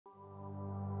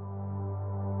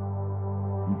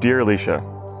Dear Alicia,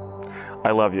 I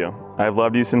love you. I've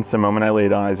loved you since the moment I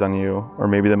laid eyes on you, or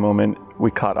maybe the moment we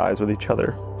caught eyes with each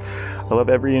other. I love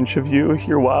every inch of you,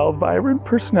 your wild, vibrant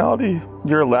personality,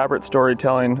 your elaborate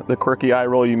storytelling, the quirky eye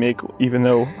roll you make, even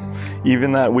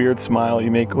that weird smile you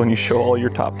make when you show all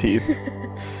your top teeth.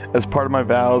 As part of my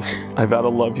vows, I vow to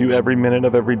love you every minute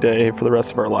of every day for the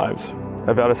rest of our lives.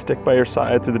 I vow to stick by your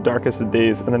side through the darkest of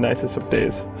days and the nicest of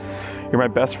days. You're my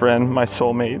best friend, my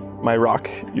soulmate, my rock.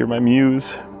 You're my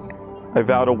muse. I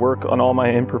vow to work on all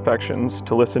my imperfections,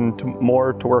 to listen to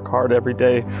more, to work hard every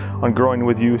day on growing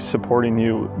with you, supporting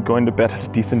you, going to bed at a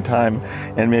decent time,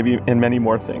 and many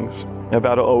more things. I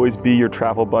vow to always be your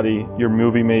travel buddy, your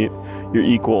movie mate, your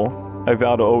equal. I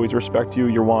vow to always respect you,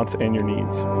 your wants, and your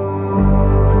needs.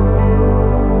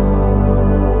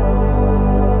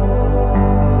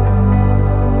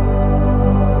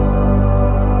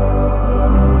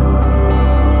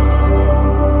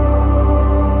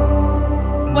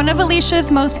 One of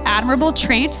Alicia's most admirable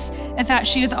traits is that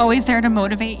she is always there to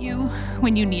motivate you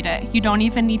when you need it. You don't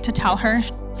even need to tell her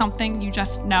something, you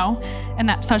just know, and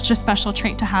that's such a special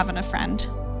trait to have in a friend.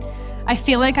 I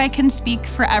feel like I can speak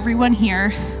for everyone here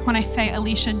when I say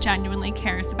Alicia genuinely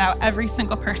cares about every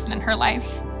single person in her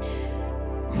life.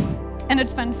 And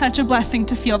it's been such a blessing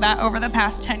to feel that over the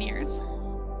past 10 years.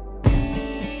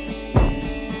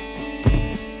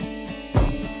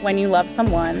 When you love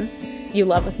someone, you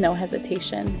love with no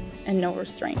hesitation and no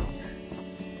restraint.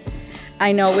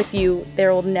 I know with you,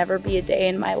 there will never be a day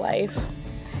in my life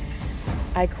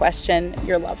I question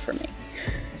your love for me.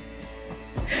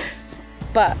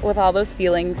 But with all those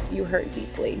feelings, you hurt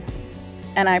deeply.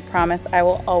 And I promise I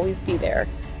will always be there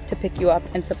to pick you up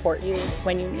and support you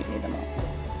when you need me the most.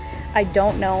 I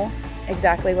don't know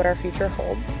exactly what our future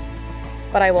holds,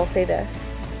 but I will say this.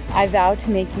 I vow to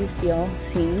make you feel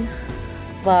seen,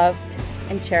 loved,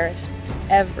 and cherished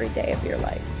every day of your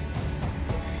life.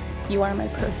 You are my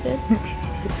person,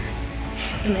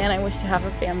 the man I wish to have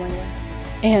a family with,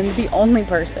 and the only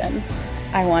person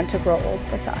I want to grow old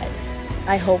beside.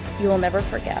 I hope you will never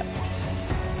forget.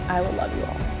 I will love you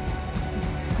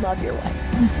always. Love, your wife.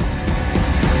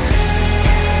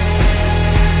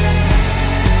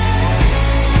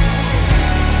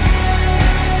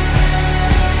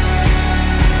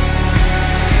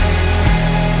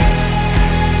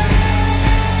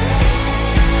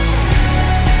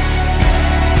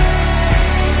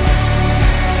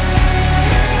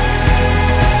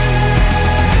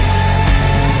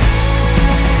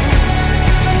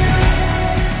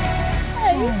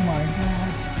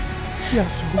 Yes.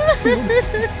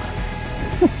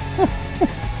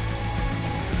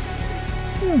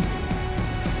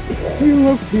 You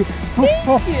look beautiful.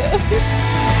 Thank you.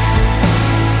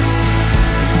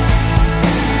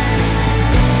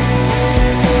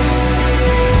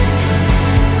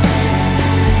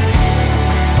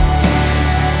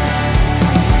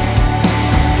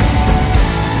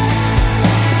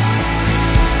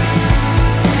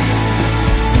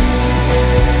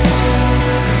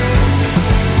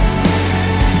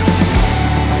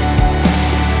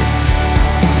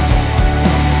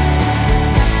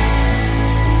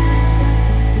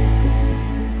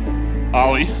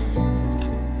 Ollie,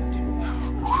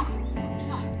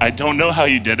 I don't know how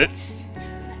you did it,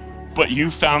 but you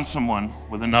found someone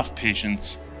with enough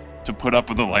patience to put up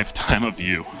with a lifetime of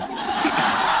you.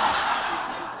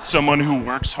 Someone who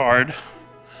works hard,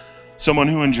 someone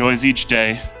who enjoys each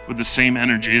day with the same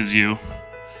energy as you,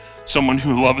 someone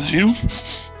who loves you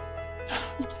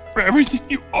for everything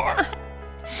you are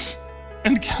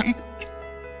and can.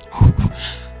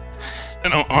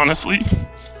 And I'm honestly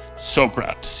so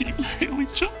proud to see you marry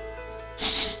Alicia.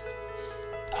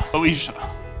 Alicia,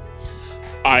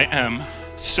 I am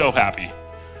so happy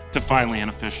to finally and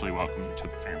officially welcome you to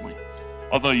the family.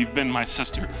 Although you've been my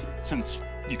sister since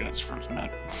you guys first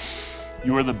met.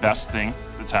 You are the best thing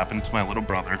that's happened to my little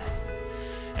brother,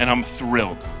 and I'm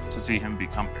thrilled to see him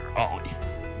become your Ollie.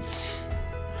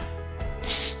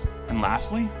 And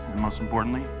lastly, and most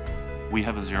importantly, we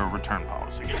have a zero return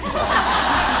policy.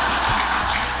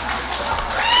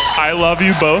 I love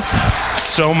you both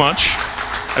so much.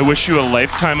 I wish you a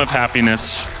lifetime of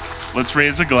happiness. Let's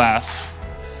raise a glass.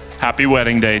 Happy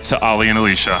wedding day to Ollie and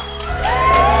Alicia.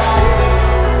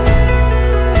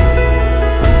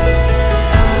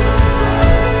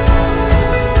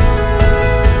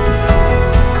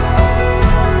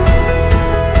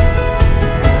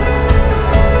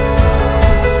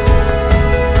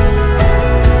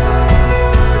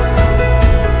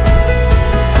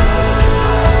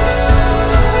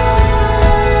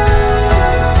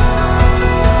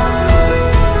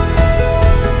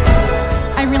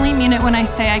 When I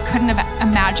say I couldn't have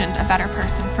imagined a better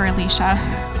person for Alicia.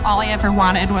 All I ever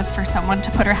wanted was for someone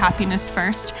to put her happiness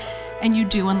first, and you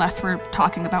do unless we're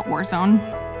talking about Warzone.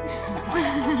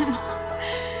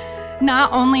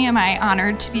 Not only am I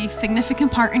honored to be a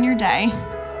significant part in your day,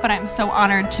 but I'm so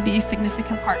honored to be a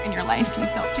significant part in your life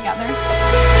you've built together.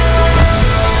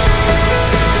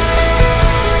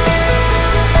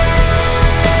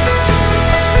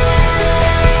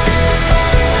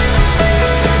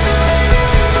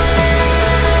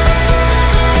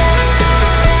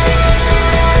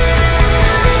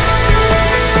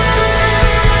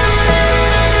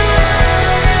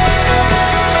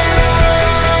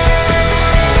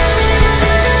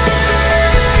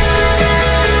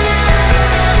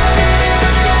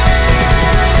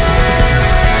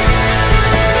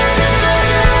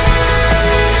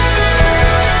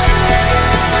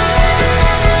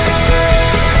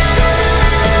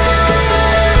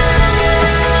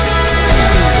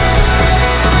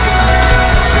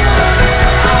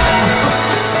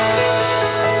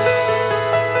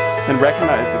 And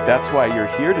recognize that that's why you're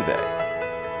here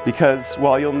today. Because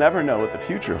while you'll never know what the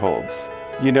future holds,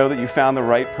 you know that you found the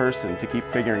right person to keep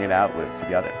figuring it out with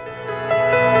together.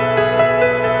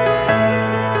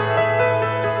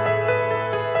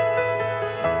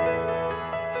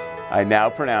 I now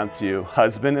pronounce you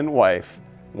husband and wife,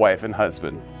 wife and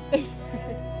husband.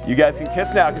 You guys can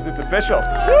kiss now because it's official.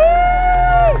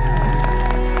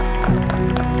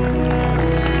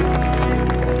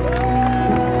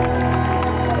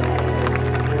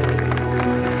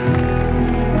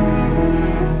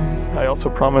 I also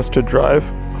promise to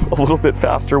drive a little bit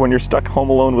faster when you're stuck home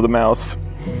alone with a mouse.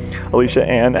 Alicia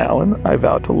and Alan, I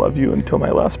vow to love you until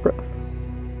my last breath.